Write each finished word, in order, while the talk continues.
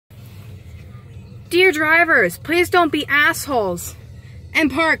Dear drivers, please don't be assholes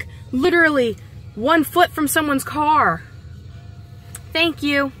and park literally 1 foot from someone's car. Thank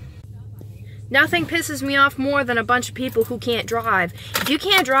you. Nothing pisses me off more than a bunch of people who can't drive. If you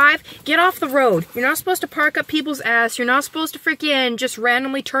can't drive, get off the road. You're not supposed to park up people's ass. You're not supposed to freaking just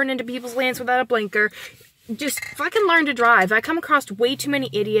randomly turn into people's lanes without a blinker. Just fucking learn to drive. I come across way too many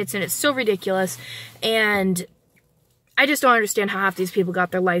idiots and it's so ridiculous. And I just don't understand how half these people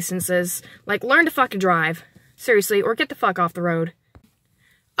got their licenses. Like, learn to fucking drive. Seriously, or get the fuck off the road.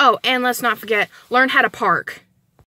 Oh, and let's not forget, learn how to park.